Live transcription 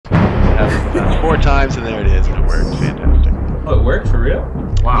4 times, and there it is, and it worked. Fantastic. Oh, it worked for real?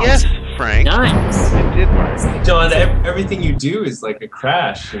 Wow. Yes, Frank. Nice. It did work. John, everything you do is like a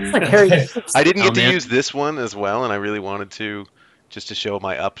crash. It's like Harry. I didn't get to man. use this one as well, and I really wanted to, just to show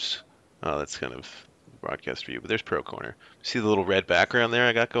my ups. Oh, that's kind of broadcast for you, but there's Pro Corner. See the little red background there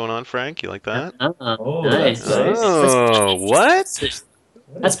I got going on, Frank? You like that? Oh, Nice. that's nice. Oh, what?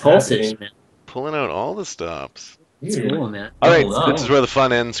 That's postage, man. Pulling out all the stops. It's cool, man. All right, Hello. this is where the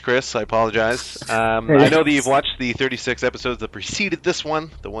fun ends, Chris. I apologize. I know that you've watched the 36 episodes that preceded this one,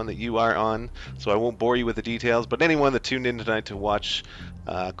 the one that you are on, so I won't bore you with the details. But anyone that tuned in tonight to watch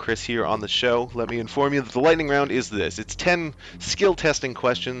Chris here on the show, let me inform you that the lightning round is this. It's 10 skill testing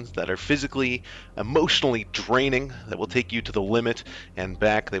questions that are physically, emotionally draining, that will take you to the limit and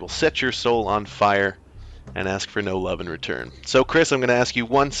back. They will set your soul on fire and ask for no love in return. So, Chris, I'm going to ask you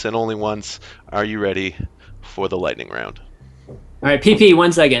once and only once, are you ready for the lightning round? All right, PP,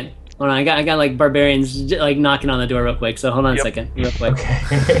 1 second. Hold on, I got like barbarians like knocking on the door real quick. So hold on a second, real quick.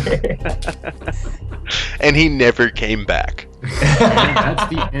 And he never came back. That's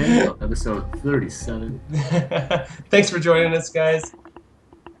the end of episode 37. Thanks for joining us, guys.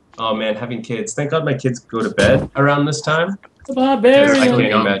 Oh man, having kids. Thank God my kids go to bed around this time. Barbarians. I can't The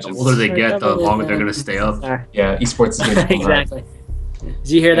imagine. older they get, the longer they're gonna stay up. Yeah, esports is going to be Exactly. Did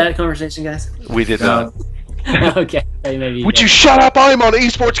you hear that conversation, guys? We did not. Okay. Maybe Would you shut up? I'm on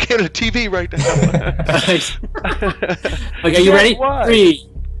Esports Canada TV right now. Okay, you ready? Why? 3,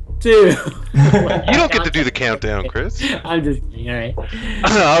 2. You don't get to do the countdown, Chris. I'm just kidding. All right.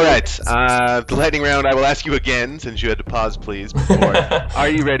 All right. The lightning round, I will ask you again, since you had to pause, please, before. Are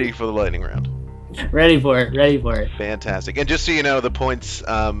you ready for the lightning round? Ready for it. Ready for it. Fantastic. And just so you know, the points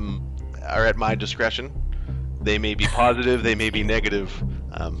are at my discretion. They may be positive, they may be negative,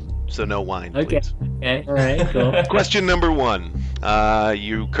 so no whine, Okay. please. Okay. All right. Cool. Question number 1.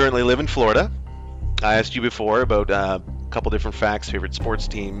 You currently live in Florida. I asked you before about a couple different facts, favorite sports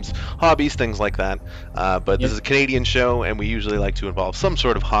teams, hobbies, things like that. But this is a Canadian show, and we usually like to involve some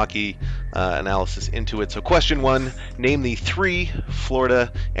sort of hockey analysis into it. So question 1, name the 3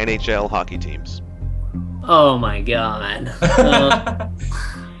 Florida NHL hockey teams. Oh my God.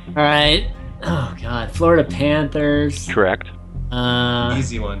 All right. Oh God. Florida Panthers. Correct.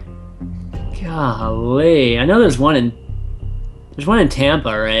 Easy one. Golly. I know there's one in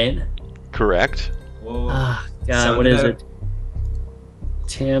Tampa, right? Correct. Whoa. Oh God. Sound What is better. it?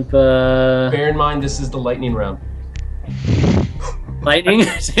 Tampa. Bear in mind, this is the lightning round. Lightning.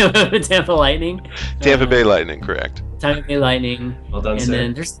 Tampa Lightning. Tampa Bay Lightning, correct. Tampa Bay Lightning. Well done, And sir.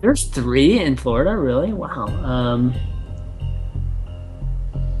 then there's 3 in Florida, really? Wow.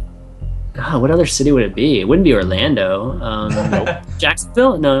 God, what other city would it be? It wouldn't be Orlando. Nope.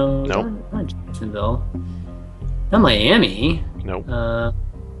 Jacksonville? No. Nope. Not Jacksonville. Not Miami. Nope.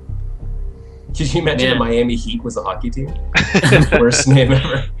 Could you imagine Man. the Miami Heat was a hockey team? Worst name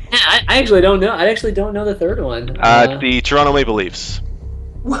ever. Yeah, I actually don't know. I actually don't know the third one. The Toronto Maple Leafs.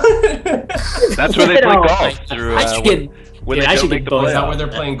 That's where they play Oh, golf. my Through, God. I should get. when dude, they I don't should make get the both. Is that where playoffs. they're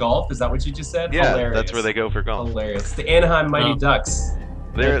playing golf? Is that what you just said? Yeah, Hilarious. that's where they go for golf. Hilarious. The Anaheim Mighty Oh. Ducks.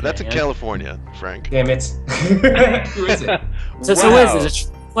 That's in Okay, California, Frank. Damn it. Who is it? So Wow. what is it?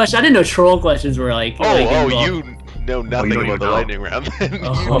 A question? I didn't know troll questions were like. like involved. You know nothing don't about even the know. lightning round.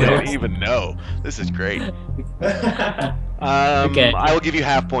 Oh. You don't even know. This is great. Okay. I will give you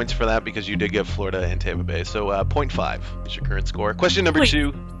half points for that because you did get Florida and Tampa Bay. So 0.5 is your current score. Question number Wait.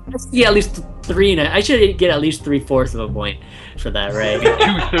 2. Yeah, at least 3. And I should get at least 3/4 of a point for that, right?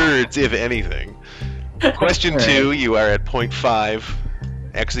 2/3, if anything. Question All right. 2, you are at 0.5.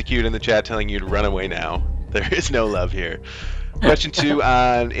 Execute in the chat telling you to run away now. There is no love here. Question 2,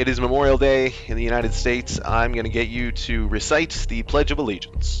 it is Memorial Day in the United States. I'm going to get you to recite the Pledge of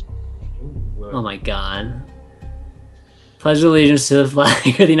Allegiance. Oh my God. Pledge allegiance to the flag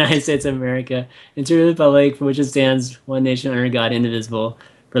of the United States of America and to the republic for which it stands, one nation under God, indivisible,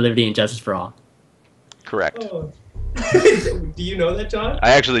 for liberty and justice for all. Correct. Oh. Do you know that, John?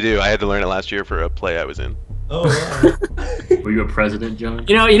 I actually do. I had to learn it last year for a play I was in. Oh, wow. Were you a president, John?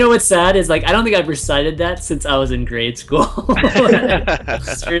 You know what's sad is like I don't think I've recited that since I was in grade school.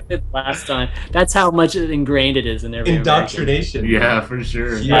 Last time. That's how much ingrained it is in every American. Indoctrination. Yeah, for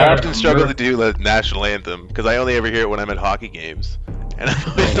sure. Yeah. I often struggle to do the national anthem because I only ever hear it when I'm at hockey games. And I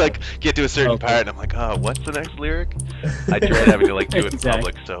always like get to a certain Okay. part and I'm like, oh, what's the next lyric? I dread having to like do it in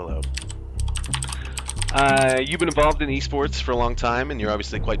Exactly. public solo. You've been involved in esports for a long time, and you're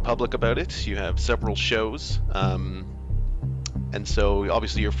obviously quite public about it. You have several shows. and so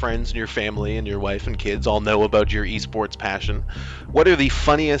obviously your friends and your family and your wife and kids all know about your esports passion. What are the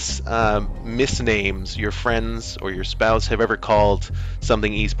funniest misnames your friends or your spouse have ever called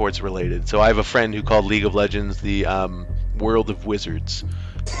something esports related? So I have a friend who called League of Legends the World of Wizards.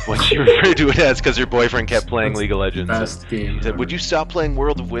 What she referred to it as because her boyfriend kept playing League of Legends. Best game. She said, "Would you stop playing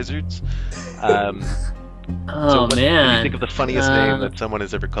World of Wizards?" Oh What do man. you think of the funniest name that someone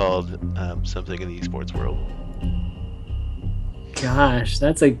has ever called something in the esports world? Gosh,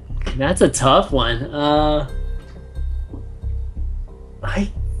 that's a tough one.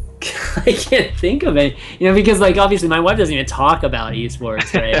 I can't think of it. Because like obviously my wife doesn't even talk about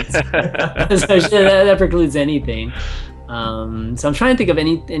esports, right? So that precludes anything. So I'm trying to think of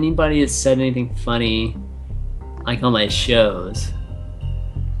anybody that said anything funny, like on my shows.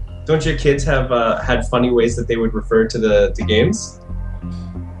 Don't your kids have had funny ways that they would refer to the games?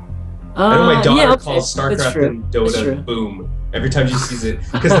 I know my daughter calls StarCraft and Dota boom every time she sees it.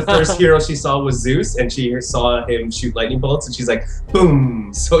 Because the first hero she saw was Zeus, and she saw him shoot lightning bolts, and she's like,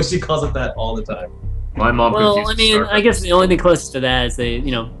 boom! So she calls it that all the time. My mom. Well, I mean, I guess the only thing closest to that is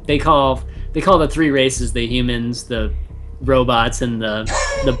they call the three races: the humans, the robots, and the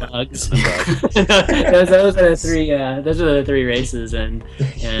bugs. those are the three. Those are the three races, and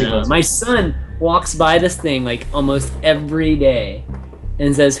my son walks by this thing like almost every day,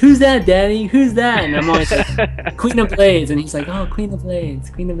 and says, "Who's that, Daddy? Who's that?" And I'm always like, "Queen of Blades," and he's like, "Oh, Queen of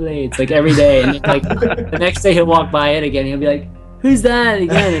Blades, Queen of Blades," like every day. And then, like the next day he'll walk by it again, and he'll be like, "Who's that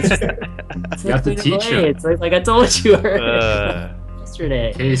again?" It's You have to teach him. Like I told you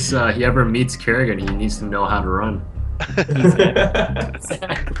yesterday. In case he ever meets Kerrigan, he needs to know how to run.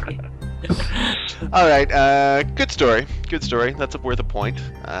 Exactly. All right, good story. Good story. That's worth a point.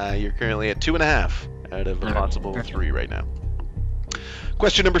 You're currently at 2.5 out of a possible 3 right now.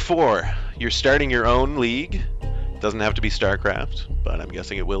 Question number 4. You're starting your own league. Doesn't have to be StarCraft, but I'm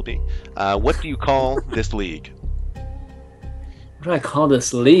guessing it will be. What do you call this league? What do I call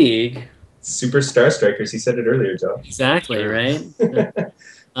this league? Super Star Strikers. He said it earlier, Joe. Exactly, right?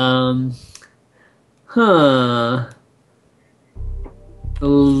 Huh.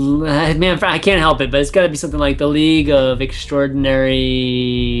 Man, I can't help it, but it's got to be something like the League of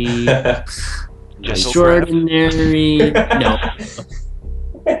Extraordinary. Extraordinary. No.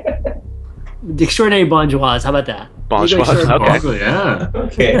 The Extraordinary Bonjois. How about that? Bonjois. Okay. Yeah.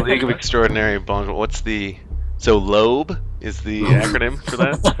 Okay. League of Extraordinary Bonjois. What's the? So Loeb is the acronym for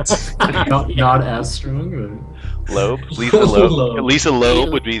that. Not as strong. Loeb. Lisa Loeb. Lisa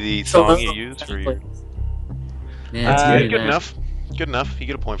Loeb would be the song you used for your. Yeah, good enough. Good enough. You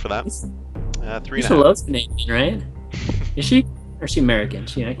get a point for that. 3.5. Lisa Loeb's Canadian, right? Is she? Or is she American?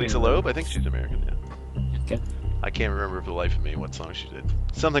 Lisa Loeb? I think she's American, yeah. Okay. I can't remember for the life of me what song she did.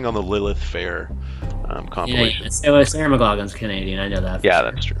 Something on the Lilith Fair compilation. Yeah. Sarah McLachlan's Canadian. I know that. Yeah,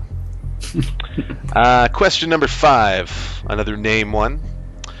 that's true. Question number 5. Another name one.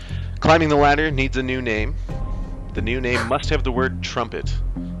 Climbing the ladder needs a new name. The new name must have the word trumpet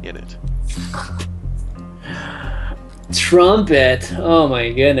in it. Trumpet. Oh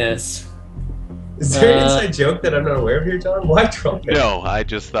my goodness. Is there an inside joke that I'm not aware of here, John? Why trumpet? No, I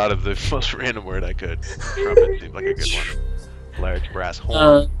just thought of the most random word I could. Trumpet seemed like a good one. Large brass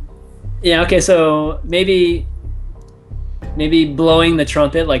horn. Yeah. Okay. So maybe blowing the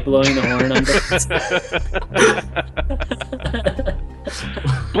trumpet, like blowing the horn on.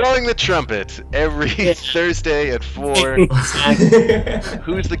 Blowing the trumpet every Thursday at 4. Exactly.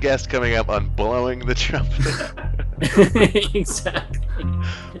 Who's the guest coming up on blowing the trumpet? Exactly.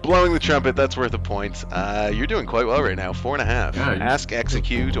 Blowing the trumpet, that's worth a point. You're doing quite well right now, 4.5. Yeah, Ask,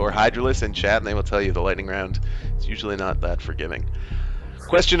 execute, or Hydralus in chat, and they will tell you the lightning round is usually not that forgiving.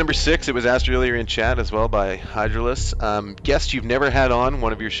 Question number 6, it was asked earlier in chat as well by Hydralus. Guest you've never had on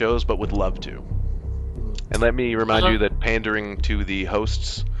one of your shows but would love to. And let me remind you that pandering to the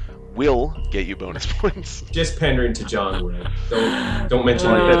hosts will get you bonus points. Just pandering to John, Will. Don't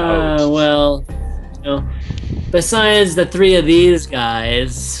mention it. Well, besides the 3 of these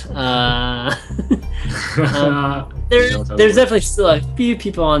guys, there's definitely still a few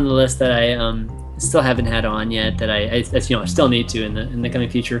people on the list that I still haven't had on yet that I still need to in the coming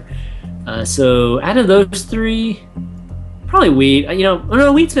future. So out of those 3, probably Wheat. No,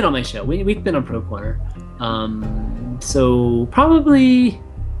 Wheat's been on my show. Wheat's been on Pro Corner. So probably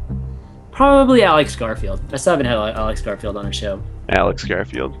Alex Garfield. I still haven't had Alex Garfield on a show. Alex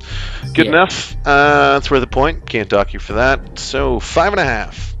Garfield. Good enough. That's worth a point. Can't dock you for that. So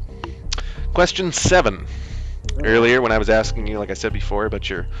 5.5. Question 7. Earlier when I was asking you, like I said before, about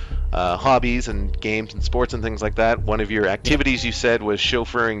your hobbies and games and sports and things like that, one of your activities you said was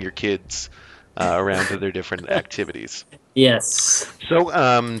chauffeuring your kids around to their different activities. Yes. So,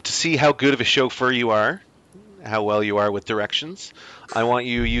 to see how good of a chauffeur you are, how well you are with directions, I want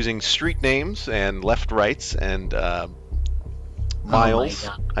you using street names and left rights and miles.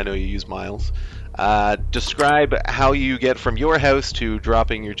 I know you use miles. Describe how you get from your house to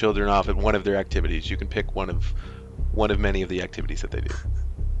dropping your children off at one of their activities. You can pick one of many of the activities that they do.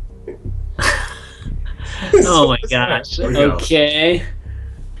 Oh my gosh. Okay.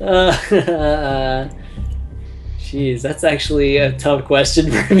 Jeez, that's actually a tough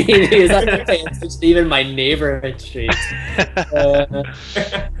question for me because I don't pay attention to even my neighborhood streets. I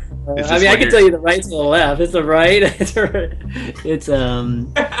mean, I can tell you the right to the left. It's a right. It's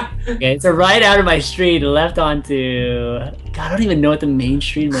a right out of my street, left onto. God, I don't even know what the main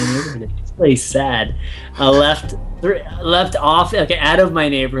street in my neighborhood is. It's really sad. Left off, okay, out of my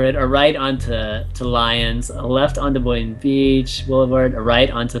neighborhood, a right onto Lions, a left onto Boynton Beach Boulevard, a right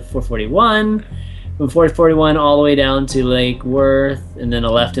onto 441. From 441 all the way down to Lake Worth, and then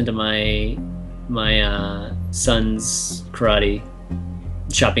a left into my son's karate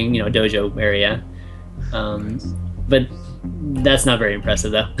shopping, dojo area. But that's not very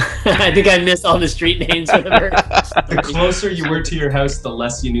impressive, though. I think I missed all the street names. The closer you were to your house, the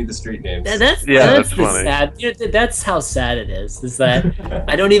less you knew the street names. That's funny. Sad. That's how sad it is. Is that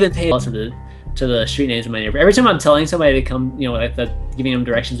I don't even pay attention to the street names in my neighborhood. Every time I'm telling somebody to come, giving them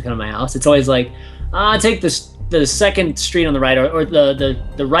directions to come to my house, it's always like, take the second street on the right, or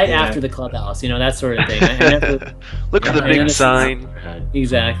the right after the clubhouse, that sort of thing. I never, look for the big sign.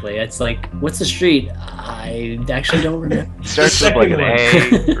 Exactly. It's like, what's the street? I actually don't remember. Starts with like an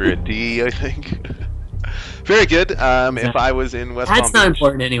A or a D, I think. Very good. If I was in West Palm Beach, that's not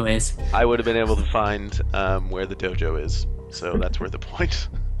important anyways. I would have been able to find where the dojo is, so that's worth a point.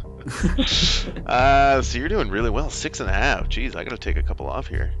 So you're doing really well. 6.5. Jeez, I gotta take a couple off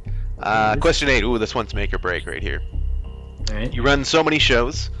here. Question 8. Ooh, this one's make or break right here. All right. You run so many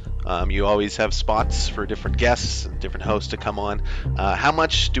shows. You always have spots for different guests, different hosts to come on. How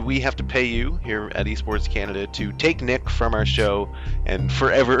much do we have to pay you here at Esports Canada to take Nick from our show and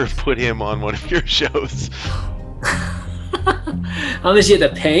forever put him on one of your shows? How much you have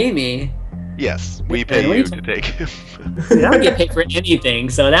to pay me? Yes, we pay you to take him. I don't get paid for anything,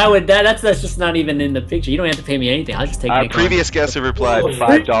 so that's just not even in the picture. You don't have to pay me anything. I'll just take Nick previous guests have replied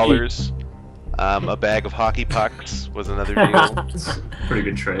 $5. A bag of hockey pucks was another deal. Pretty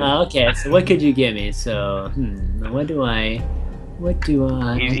good trade. Okay, so what could you give me? So, what do I?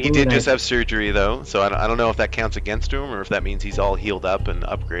 He did just have surgery though, so I don't know if that counts against him or if that means he's all healed up and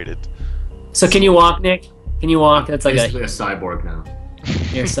upgraded. So can you walk, Nick? Can you walk? That's like basically a cyborg now.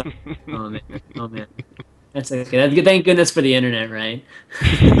 You're oh man. That's okay. Thank goodness for the internet, right?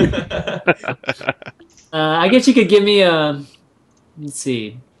 I guess you could give me let's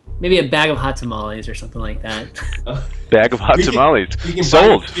see, maybe a bag of hot tamales or something like that. Bag of hot tamales.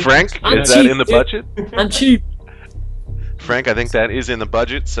 Sold. Frank, is that in the budget? I'm cheap. Frank, I think that is in the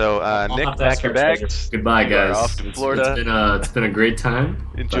budget. So, Nick, pack your bags. Goodbye, guys. Off to Florida. It's been a great time.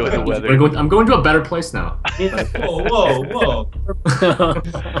 Enjoy the weather. I'm going to a better place now. Whoa.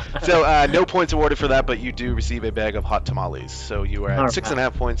 So, no points awarded for that, but you do receive a bag of hot tamales. So you are at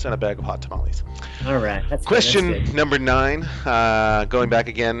 6.5 points and a bag of hot tamales. All right. Question number 9. Going back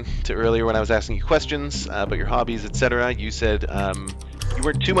again to earlier when I was asking you questions about your hobbies, etc. You said you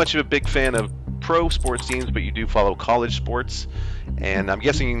weren't too much of a big fan of pro sports teams, but you do follow college sports, and I'm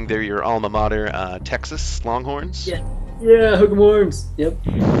guessing they're your alma mater, Texas Longhorns. Yeah, Hook'em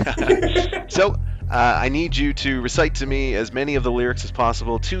Yep. So I need you to recite to me as many of the lyrics as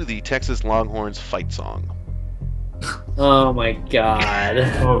possible to the Texas Longhorns fight song. Oh my god.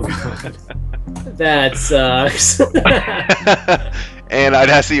 Oh god. That sucks. And I'd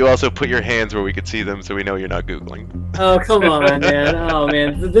ask that you also put your hands where we could see them so we know you're not Googling. Oh, come on, man. Oh,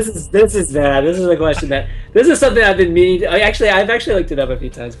 man. This is bad. This is a question this is something I've been meaning to, I've actually looked it up a few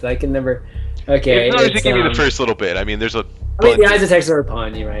times, but I can never. Okay. As long as you give me the first little bit. I mean, there's a. the eyes of Texas are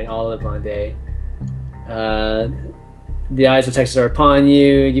upon you, right? All upon day. The eyes of Texas are upon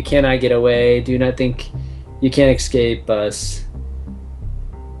you. You cannot get away. Do not think you can't escape us.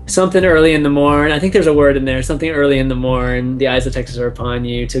 Something early in the morn. I think there's a word in there. Something early in the morn. The eyes of Texas are upon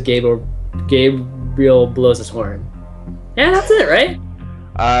you. Till Gabriel blows his horn. Yeah, that's it, right?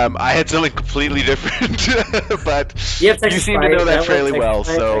 I had something completely different, but you seem to know that fairly well.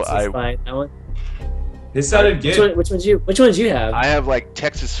 So It sounded good. Which ones you have? I have like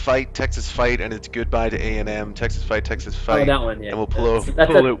Texas Fight, and it's goodbye to A&M. Texas Fight. Oh, that one, yeah. And we'll pull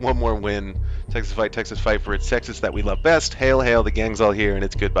it one more win. Texas Fight for it's Texas that we love best. Hail, hail, the gang's all here, and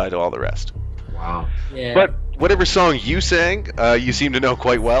it's goodbye to all the rest. Wow. Yeah. But whatever song you sang, you seem to know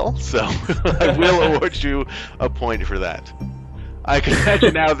quite well, so I will award you a point for that. I can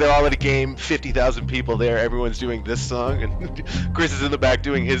imagine now they're all at a game, 50,000 people there, everyone's doing this song, and Chris is in the back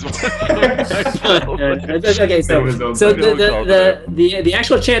doing his one. Okay, so the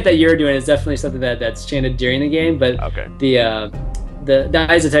actual chant that you're doing is definitely something that's chanted during the game, but the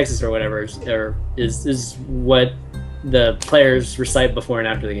Eyes of Texas or whatever is what the players recite before and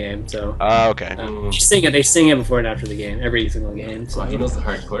after the game. So they sing it before and after the game, every single game. So he knows the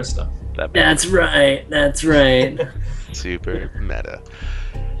hardcore stuff. That's right. Super meta.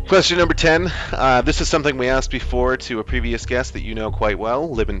 Question number 10. This is something we asked before to a previous guest that you know quite well,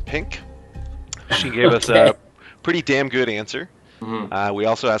 Live in Pink. She gave us a pretty damn good answer. We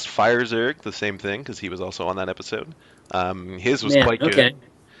also asked Firezerg the same thing because he was also on that episode. His was quite good.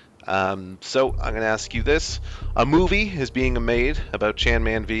 So I'm going to ask you this. A movie is being made about Chan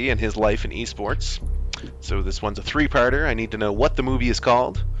Man V and his life in esports. So this one's a three-parter. I need to know what the movie is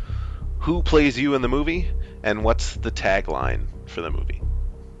called, who plays you in the movie, and what's the tagline for the movie.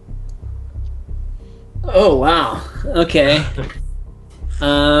 Oh, wow. Okay.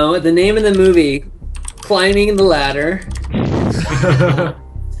 The name of the movie, Climbing the Ladder.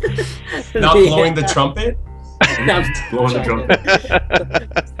 Not blowing the trumpet? Not blowing the trumpet.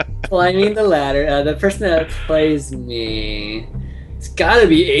 Climbing the Ladder. The person that plays me, it's got to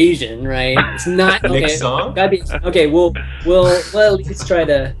be Asian, right? It's not. Nick Song? Gotta be, okay, we'll at least try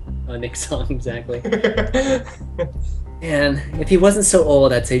to... Oh, Nick Song, exactly. And if he wasn't so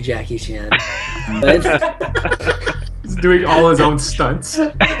old, I'd say Jackie Chan. But he's doing all his own stunts.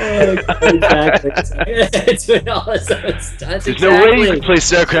 Exactly. Doing all his own stunts. There's no way you can play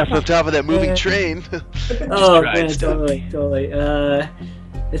StarCraft on top of that moving train. Oh man, totally.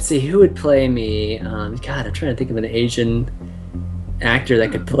 Let's see, who would play me? God, I'm trying to think of an Asian actor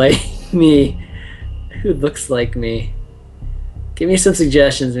that could play me. Who looks like me? Give me some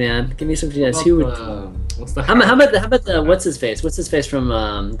suggestions, man. Give me some suggestions. Who would? How about the what's his face? What's his face from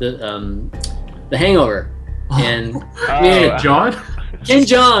the Hangover? And John. Ken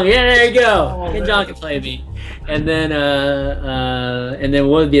Jeong. Yeah, there you go. Ken Jeong can play me. And then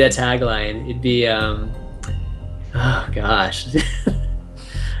what would be that tagline? It'd be oh gosh.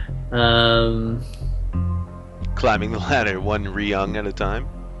 Climbing the ladder, one Ryung at a time.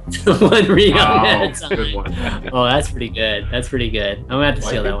 One Ryung at a time. Good one. Oh, that's pretty good. I'm gonna have to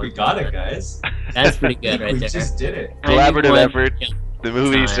steal that one. We got it, guys. That's pretty good right there. We just did it. Collaborative effort. The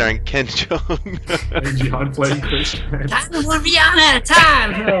movie starring Ken Jeong. And John playing Chris. Time one Ryung at a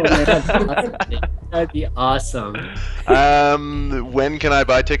time. Oh, man, that'd be awesome. When can I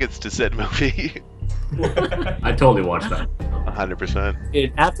buy tickets to said movie? I totally watched that. 100%.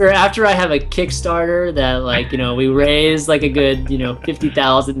 Dude, after I have a Kickstarter that we raise a good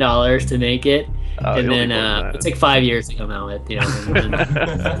 $50,000 to make it, and then it'll take 5 years to come out with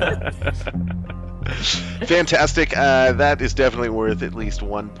Fantastic. That is definitely worth at least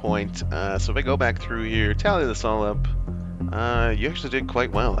 1 point. So if I go back through here, tally this all up, you actually did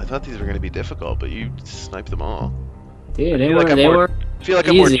quite well. I thought these were going to be difficult, but you sniped them all. Dude, I feel like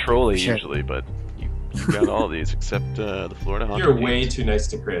I'm more trolly usually, but you got all these except the Florida Hockey. You're way too nice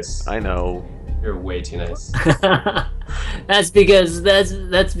to Chris. I know. You're way too nice. That's because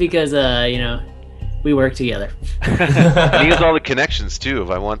we work together. And he has all the connections too. If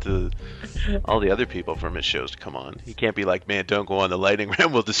I want all the other people from his shows to come on, he can't be like, man, don't go on the lightning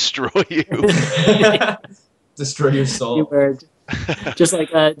round, we'll destroy you. Destroy your soul. Just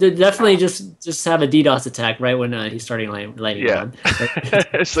definitely just have a DDoS attack right when he's starting lighting round.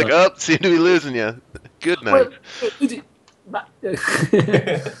 It's like, oh, seem to be losing you. Good night.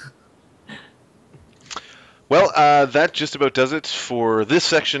 Well, that just about does it for this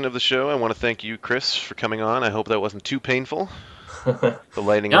section of the show. I want to thank you, Chris, for coming on. I hope that wasn't too painful. The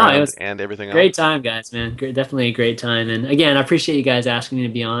lightning round and everything else. Great time, guys, man. Definitely a great time. And again, I appreciate you guys asking me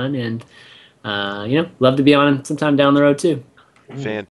to be on, and love to be on sometime down the road too. Fantastic.